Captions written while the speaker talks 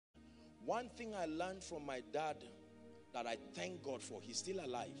One thing I learned from my dad that I thank God for, he's still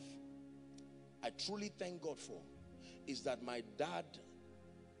alive, I truly thank God for, is that my dad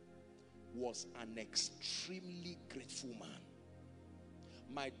was an extremely grateful man.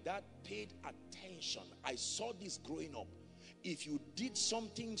 My dad paid attention. I saw this growing up. If you did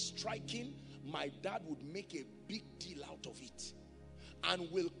something striking, my dad would make a big deal out of it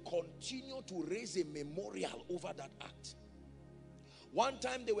and will continue to raise a memorial over that act. One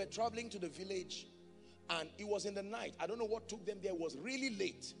time they were traveling to the village and it was in the night. I don't know what took them there. It was really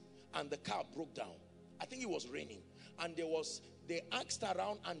late and the car broke down. I think it was raining. And they asked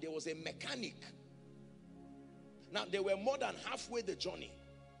around and there was a mechanic. Now they were more than halfway the journey,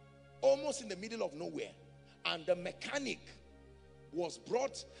 almost in the middle of nowhere. And the mechanic was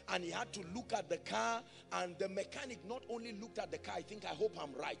brought and he had to look at the car, and the mechanic not only looked at the car, I hope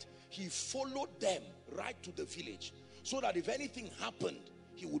I'm right, he followed them right to the village so that if anything happened,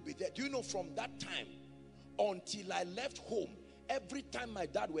 he would be there. Do you know, from that time until I left home, every time my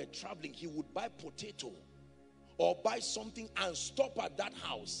dad were traveling, he would buy potato or buy something and stop at that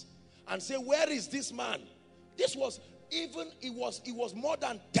house and say, where is this man? This was even, it was more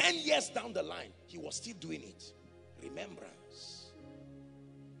than 10 years down the line. He was still doing it. Remembrance.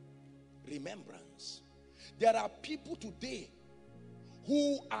 Remembrance. There are people today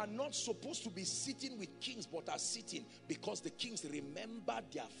who are not supposed to be sitting with kings but are sitting because the kings remembered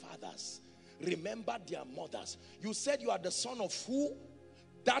their fathers, remembered their mothers. You said you are the son of who?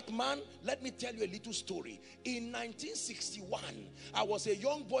 That man. Let me tell you a little story. In 1961, I was a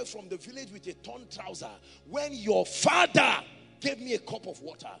young boy from the village with a torn trouser when your father gave me a cup of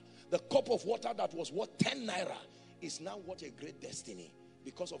water. The cup of water that was worth 10 naira is now what a great destiny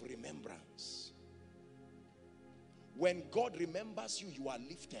because of remembrance. When God remembers you, you are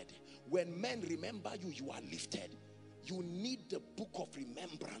lifted. When men remember you, you are lifted. You need the book of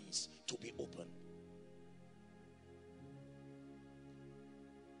remembrance to be open.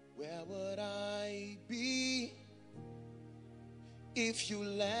 Where would I be if you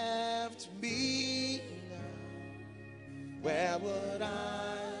left me now? Where would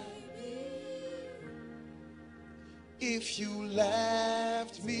I be if you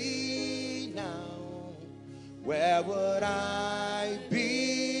left me now? Where would I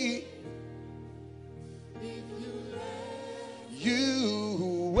be if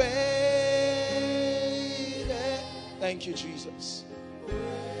you waited? Thank you, Jesus.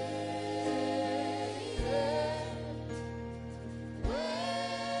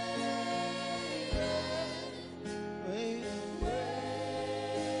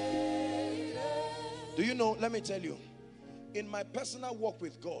 Do you know, let me tell you, in my personal walk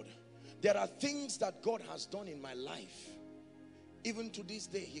with God, there are things that God has done in my life. Even to this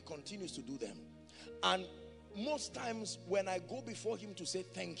day, he continues to do them. And most times when I go before him to say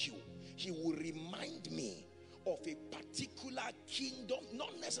thank you, he will remind me of a particular kingdom,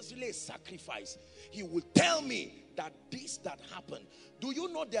 not necessarily a sacrifice. He will tell me that this that happened. Do you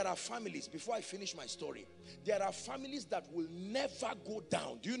know there are families, before I finish my story, there are families that will never go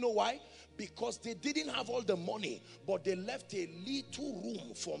down. Do you know why? Because they didn't have all the money, but they left a little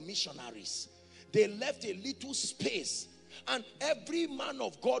room for missionaries. They left a little space. And every man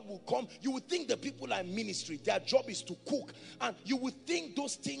of God will come. You would think the people are in ministry, their job is to cook. And you would think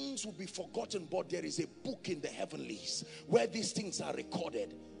those things will be forgotten. But there is a book in the heavenlies where these things are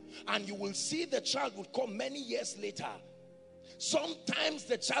recorded. And you will see the child would come many years later. Sometimes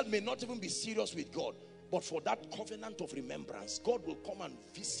the child may not even be serious with God. But for that covenant of remembrance, God will come and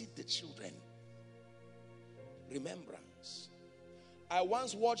visit the children. Remembrance. I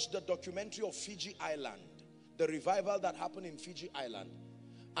once watched the documentary of Fiji Island, the revival that happened in Fiji Island.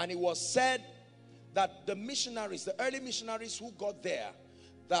 And it was said that the missionaries, the early missionaries who got there,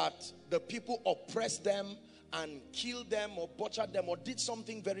 that the people oppressed them and killed them or butchered them or did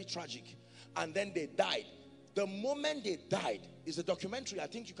something very tragic. And then they died. The moment they died, is a documentary, I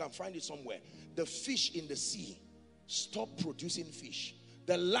think you can find it somewhere. The fish in the sea stopped producing fish.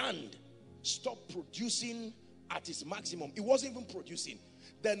 The land stopped producing at its maximum. It wasn't even producing.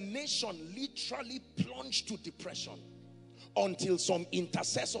 The nation literally plunged to depression until some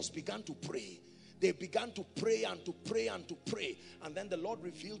intercessors began to pray. They began to pray and to pray and to pray. And then the Lord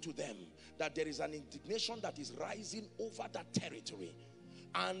revealed to them that there is an indignation that is rising over that territory.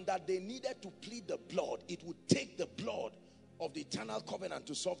 And that they needed to plead the blood. It would take the blood of the eternal covenant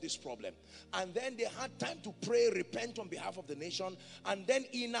to solve this problem. And then they had time to pray, repent on behalf of the nation. And then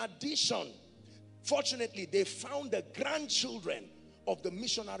in addition, fortunately, they found the grandchildren of the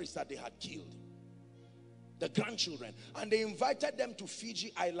missionaries that they had killed. the grandchildren. And they invited them to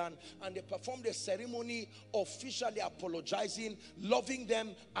Fiji Island, and they performed a ceremony officially apologizing, loving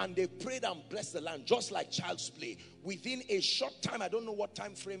them, and they prayed and blessed the land, just like child's play. Within a short time, I don't know what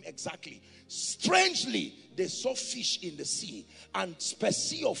time frame exactly, strangely, they saw fish in the sea, and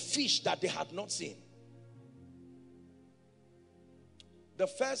species of fish that they had not seen. The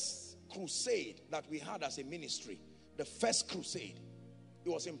first crusade that we had as a ministry, the first crusade, it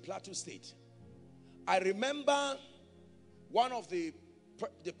was in Plateau State. I remember one of the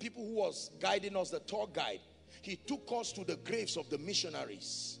people who was guiding us, the tour guide, he took us to the graves of the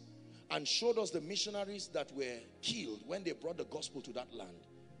missionaries and showed us the missionaries that were killed when they brought the gospel to that land,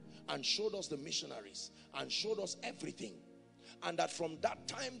 and showed us the missionaries and showed us everything. And that from that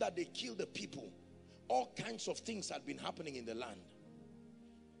time that they killed the people, all kinds of things had been happening in the land.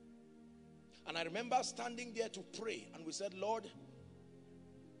 And I remember standing there to pray, and we said, Lord,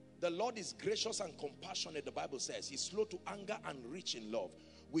 the Lord is gracious and compassionate, the Bible says. He's slow to anger and rich in love.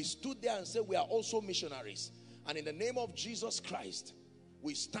 We stood there and said, we are also missionaries. And in the name of Jesus Christ,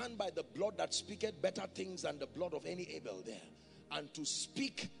 we stand by the blood that speaketh better things than the blood of any Abel there. And to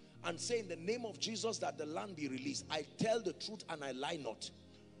speak and say in the name of Jesus that the land be released. I tell the truth and I lie not.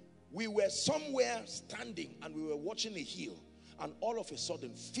 We were somewhere standing and we were watching a hill. And all of a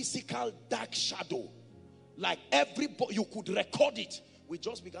sudden, physical dark shadow, like everybody, you could record it. We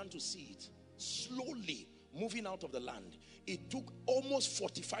just began to see it slowly moving out of the land. It took almost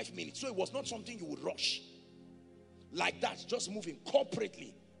 45 minutes. So it was not something you would rush. Like that, just moving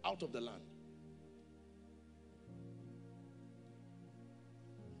corporately out of the land.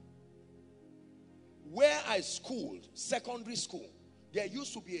 Where I schooled, secondary school, there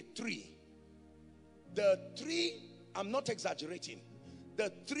used to be a tree. The tree, I'm not exaggerating,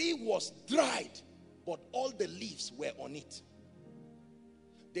 the tree was dried, but all the leaves were on it.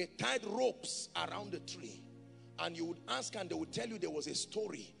 They tied ropes around the tree, and you would ask and they would tell you there was a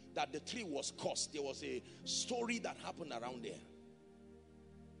story that the tree was cursed. There was a story that happened around there.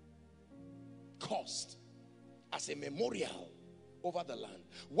 Cursed as a memorial over the land.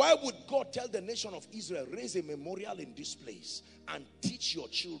 Why would God tell the nation of Israel, raise a memorial in this place and teach your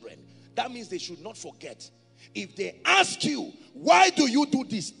children? That means they should not forget. If they ask you, why do you do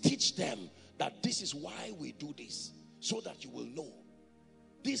this? Teach them that this is why we do this, so that you will know.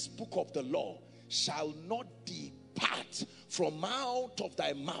 This book of the law shall not depart from out of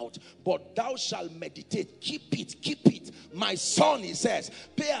thy mouth, but thou shalt meditate. Keep it, keep it. My son, he says,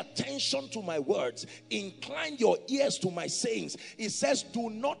 pay attention to my words. Incline your ears to my sayings. He says, do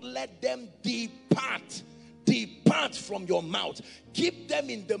not let them depart. Depart from your mouth. Keep them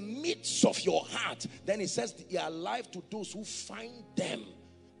in the midst of your heart. Then he says, they are life to those who find them,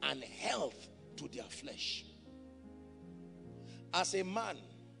 and health to their flesh. As a man,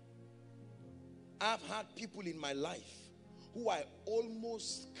 I've had people in my life who I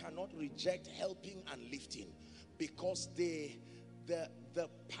almost cannot reject helping and lifting, because the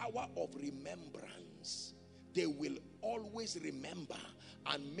power of remembrance, they will always remember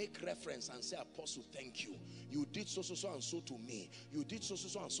and make reference and say, Apostle, thank you. You did so and so to me. You did so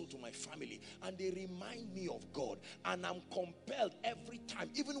and so to my family. And they remind me of God. And I'm compelled every time,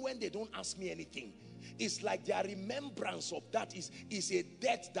 even when they don't ask me anything. It's like their remembrance of that is a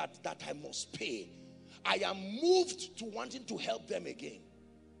debt that I must pay. I am moved to wanting to help them again.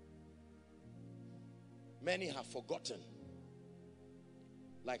 Many have forgotten.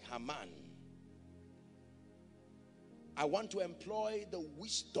 Like Haman. I want to employ the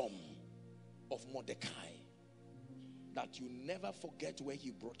wisdom of Mordecai, that you never forget where he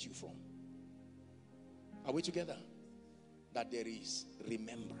brought you from. Are we together? That there is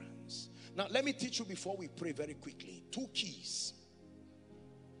remembrance. Now let me teach you before we pray very quickly. Two keys.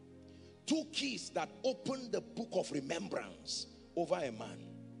 Two keys that open the book of remembrance over a man.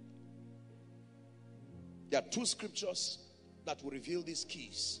 There are two scriptures that will reveal these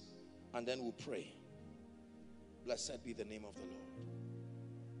keys, and then we'll pray. Blessed be the name of the Lord.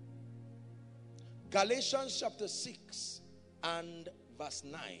 Galatians chapter 6 and verse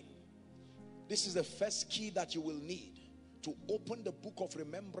 9. This is the first key that you will need to open the book of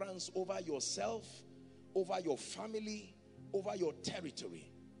remembrance over yourself, over your family, over your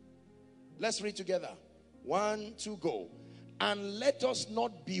territory. Let's read together. 1, 2, go. And let us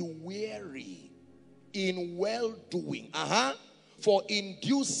not be weary in well-doing. For in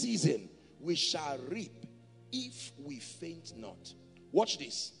due season we shall reap if we faint not. Watch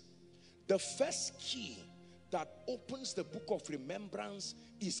this. The first key that opens the book of remembrance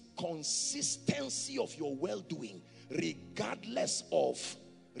is consistency of your well-doing, regardless of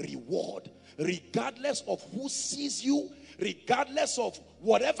reward, regardless of who sees you, regardless of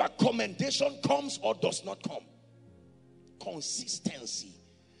whatever commendation comes or does not come. Consistency.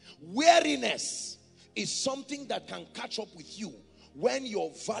 Weariness is something that can catch up with you when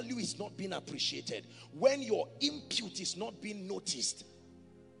your value is not being appreciated, when your input is not being noticed.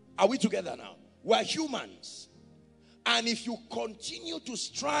 Are we together now? We're humans. And if you continue to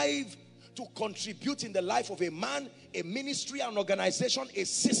strive to contribute in the life of a man, a ministry, an organization, a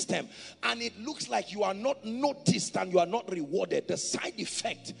system, and it looks like you are not noticed and you are not rewarded, the side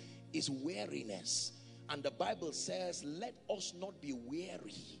effect is weariness. And the Bible says, let us not be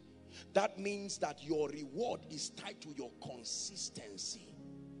weary. That means that your reward is tied to your consistency.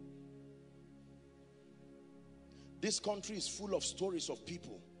 This country is full of stories of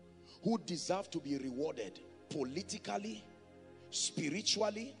people who deserve to be rewarded politically,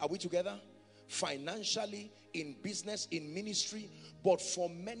 spiritually, are we together? Financially, in business, in ministry. But for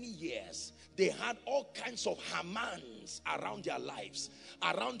many years, they had all kinds of Hamans around their lives,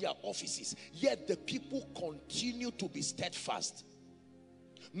 around their offices. Yet the people continue to be steadfast.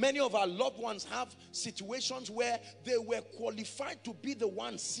 Many of our loved ones have situations where they were qualified to be the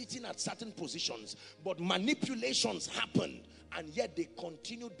ones sitting at certain positions, but manipulations happened, and yet they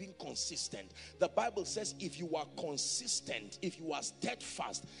continued being consistent. The Bible says if you are consistent, if you are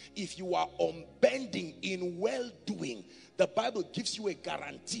steadfast, if you are unbending in well-doing, the Bible gives you a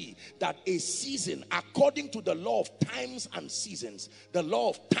guarantee that a season, according to the law of times and seasons, the law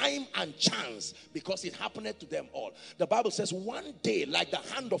of time and chance, because it happened to them all. The Bible says one day, like the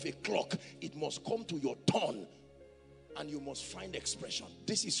hand of a clock, it must come to your turn and you must find expression.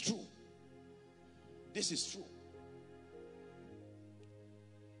 This is true. This is true.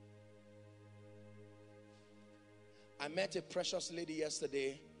 I met a precious lady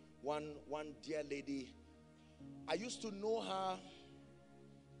yesterday, one dear lady. I used to know her.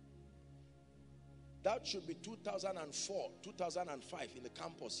 That should be 2004, 2005 in the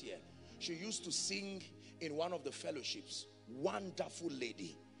campus here. She used to sing in one of the fellowships. Wonderful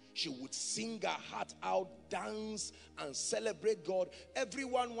lady. She would sing her heart out, dance and celebrate God.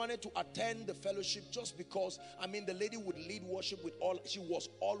 Everyone wanted to attend the fellowship just because, I mean, the lady would lead worship with all. She was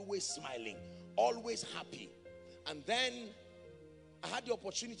always smiling, always happy. And then I had the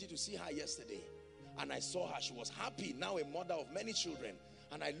opportunity to see her yesterday. And I saw her. She was happy, now a mother of many children.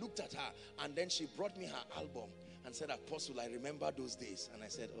 And I looked at her, and then she brought me her album and said, Apostle, I remember those days. And I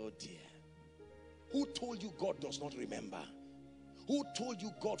said, oh dear. Who told you God does not remember? Who told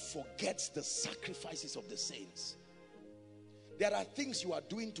you God forgets the sacrifices of the saints? There are things you are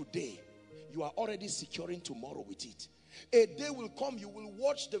doing today, you are already securing tomorrow with it. A day will come, you will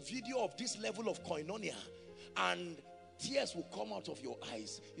watch the video of this level of koinonia, and tears will come out of your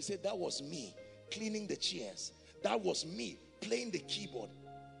eyes. You say, that was me cleaning the chairs. That was me playing the keyboard.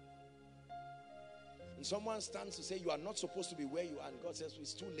 And someone stands to say, you are not supposed to be where you are. And God says,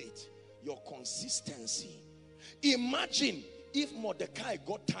 it's too late. Your consistency. Imagine if Mordecai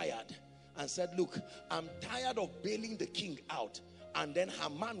got tired and said, look, I'm tired of bailing the king out. And then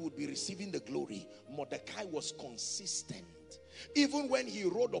Haman would be receiving the glory. Mordecai was consistent. Even when he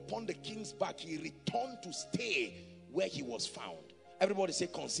rode upon the king's back, he returned to stay where he was found. Everybody say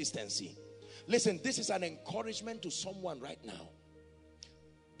consistency. Listen, this is an encouragement to someone right now.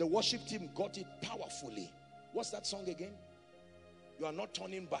 The worship team got it powerfully. What's that song again? You are not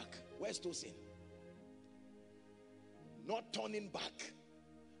turning back. Where's Tosin? Not turning back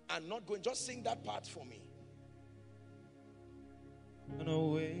and not going. Just sing that part for me. I'm gonna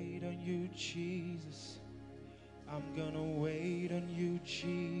wait on you, Jesus. I'm gonna wait on you,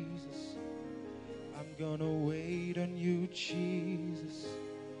 Jesus. I'm gonna wait on you, Jesus.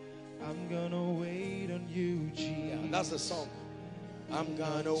 I'm gonna wait on you, Jesus. Yeah, that's the song. I'm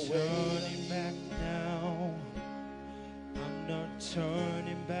gonna wait. Turning back now. I'm not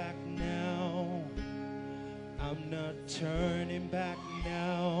turning back now. I'm not turning back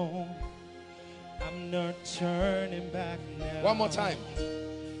now. I'm not turning back now. One more time.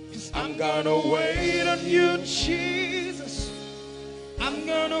 'Cause I'm gonna wait on you, Jesus. I'm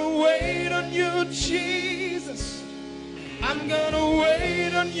gonna wait on you, Jesus. I'm gonna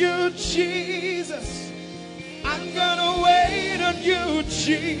wait on you, Jesus. I'm gonna wait on you,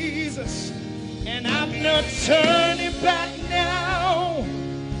 Jesus. And I'm not turning back now.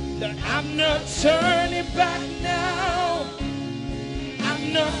 I'm not turning back now.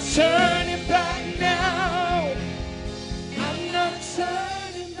 I'm not turning back now. I'm not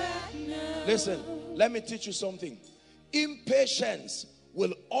turning back now. Listen, let me teach you something. Impatience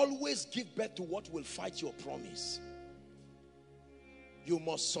will always give birth to what will fight your promise. You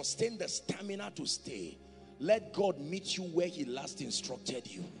must sustain the stamina to stay. let God meet you where he last instructed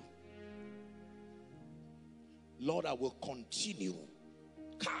you. Lord, I will continue.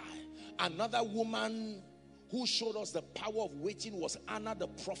 Another woman who showed us the power of waiting was Anna the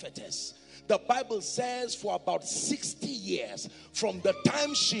prophetess. The Bible says for about 60 years, from the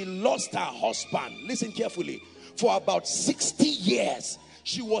time she lost her husband, listen carefully, for about 60 years,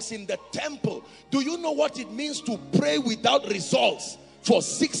 she was in the temple. Do you know what it means to pray without results for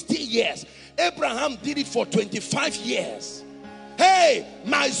 60 years? Abraham did it for 25 years. Hey,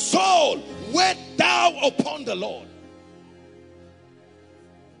 my soul, wait thou upon the Lord.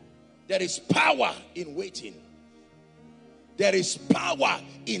 There is power in waiting. There is power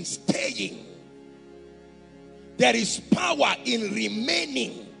in staying. There is power in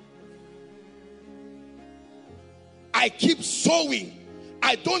remaining. I keep sowing.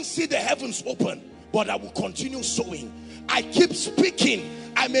 I don't see the heavens open, but I will continue sowing. I keep speaking.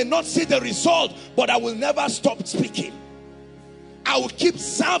 I may not see the result, but I will never stop speaking. I will keep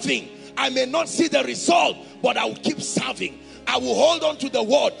serving. I may not see the result, but I will keep serving. I will hold on to the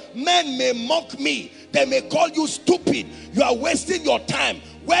word. Men may mock me. They may call you stupid. You are wasting your time.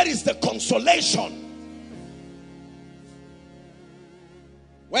 Where is the consolation?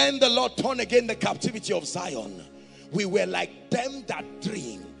 When the Lord turned again the captivity of Zion, we were like them that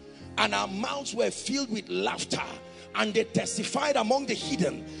dream, and our mouths were filled with laughter, and they testified among the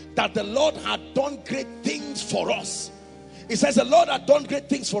heathen that the Lord had done great things for us. It says the Lord had done great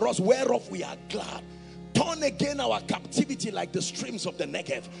things for us, whereof we are glad. Turn again our captivity like the streams of the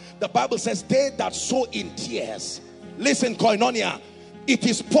Negev. The Bible says they that sow in tears. Listen, Koinonia, it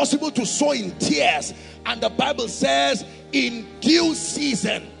is possible to sow in tears, and the Bible says in due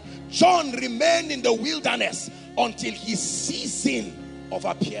season. John remained in the wilderness until his season of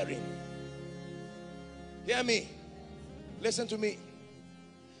appearing. Hear me. Listen to me.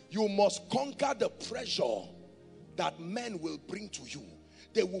 You must conquer the pressure that men will bring to you.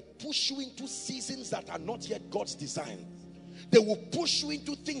 They will push you into seasons that are not yet God's design. They will push you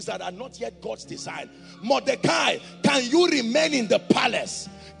into things that are not yet God's design. Mordecai, can you remain in the palace?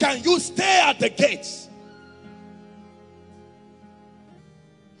 Can you stay at the gates?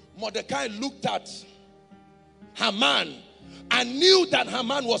 Mordecai looked at Haman and knew that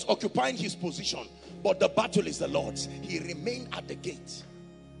Haman was occupying his position, but the battle is the Lord's. He remained at the gate.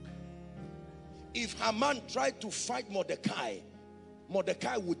 If Haman tried to fight Mordecai,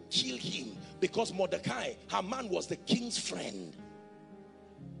 Mordecai would kill him, because Haman was the king's friend.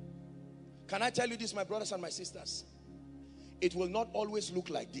 Can I tell you this, my brothers and my sisters? It will not always look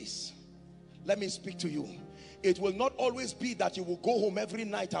like this. Let me speak to you. It will not always be that you will go home every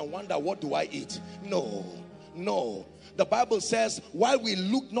night and wonder, what do I eat? No, no. The Bible says, while we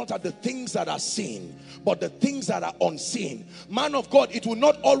look not at the things that are seen, but the things that are unseen. Man of God, it will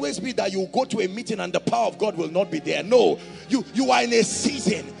not always be that you go to a meeting and the power of God will not be there. No, you are in a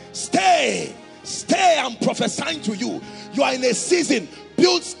season. Stay, I'm prophesying to you. You are in a season.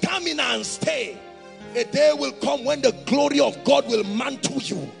 Build stamina and stay. A day will come when the glory of God will mantle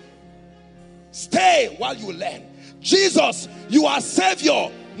you. Stay while you learn. Jesus, you are Savior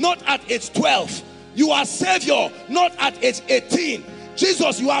not at age 12. You are Savior not at age 18.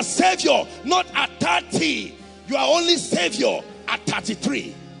 Jesus, you are Savior not at 30. You are only Savior at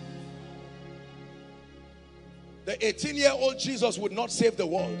 33. The 18-year-old Jesus would not save the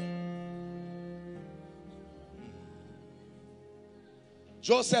world.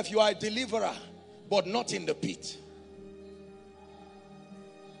 Joseph, you are a deliverer, but not in the pit.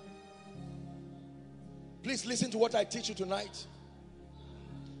 Please listen to what I teach you tonight.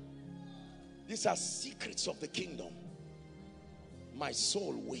 These are secrets of the kingdom. My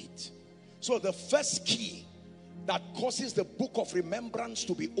soul, wait. So the first key that causes the book of remembrance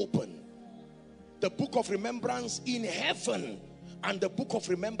to be open, the book of remembrance in heaven and the book of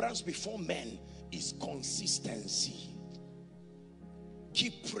remembrance before men, is consistency.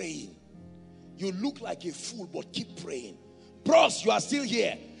 Keep praying. You look like a fool, but keep praying. Bros, you are still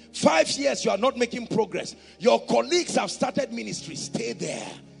here. 5 years you are not making progress. Your colleagues have started ministry. Stay there.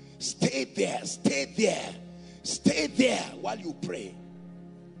 Stay there. Stay there. Stay there while you pray.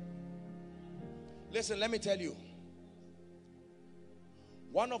 Listen, let me tell you.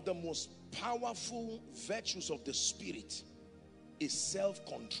 One of the most powerful virtues of the Spirit is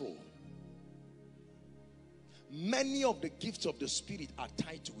self-control. Many of the gifts of the Spirit are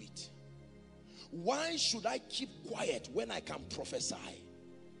tied to it. Why should I keep quiet when I can prophesy?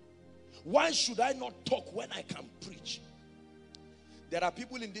 Why should I not talk when I can preach? There are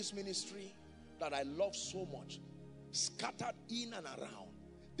people in this ministry that I love so much, scattered in and around.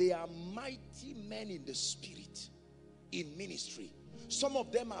 They are mighty men in the Spirit, in ministry. Some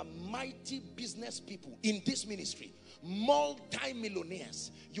of them are mighty business people in this ministry,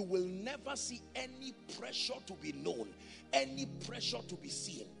 multi-millionaires. You will never see any pressure to be known, any pressure to be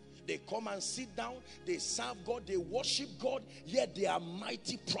seen. They come and sit down, they serve God, they worship God, yet they are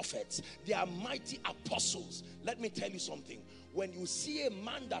mighty prophets, they are mighty apostles. Let me tell you something. When you see a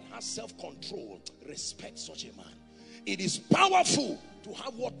man that has self-control, respect such a man. It is powerful to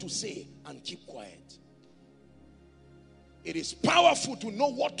have what to say and keep quiet. It is powerful to know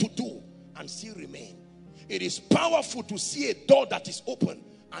what to do and still remain. It is powerful to see a door that is open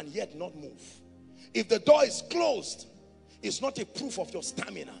and yet not move. If the door is closed, it's not a proof of your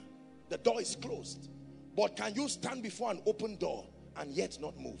stamina. The door is closed. But can you stand before an open door and yet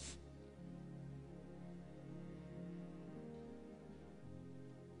not move?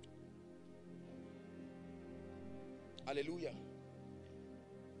 Hallelujah.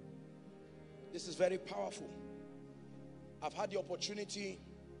 This is very powerful. I've had the opportunity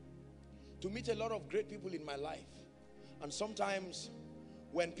to meet a lot of great people in my life. And sometimes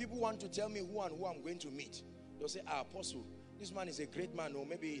when people want to tell me who I'm going to meet, they'll say, Apostle, this man is a great man, or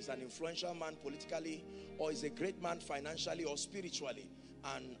maybe he's an influential man politically, or he's a great man financially or spiritually.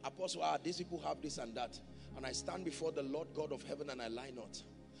 And Apostle, these people have this and that. And I stand before the Lord God of heaven and I lie not.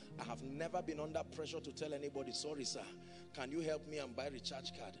 I have never been under pressure to tell anybody, sorry sir, can you help me and buy a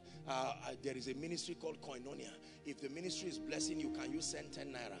recharge card? There is a ministry called Koinonia. If the ministry is blessing you, can you send 10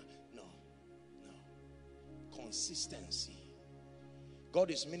 naira? No. Consistency. God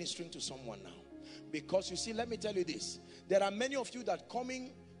is ministering to someone now. Because you see, let me tell you this. There are many of you that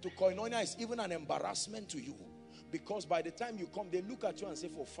coming to Koinonia is even an embarrassment to you. Because by the time you come, they look at you and say,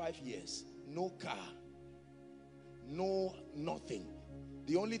 for 5 years, no car, no nothing.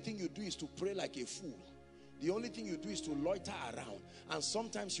 The only thing you do is to pray like a fool. The only thing you do is to loiter around. And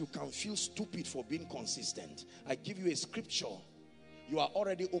sometimes you can feel stupid for being consistent. I give you a scripture. You are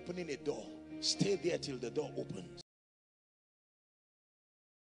already opening a door. Stay there till the door opens.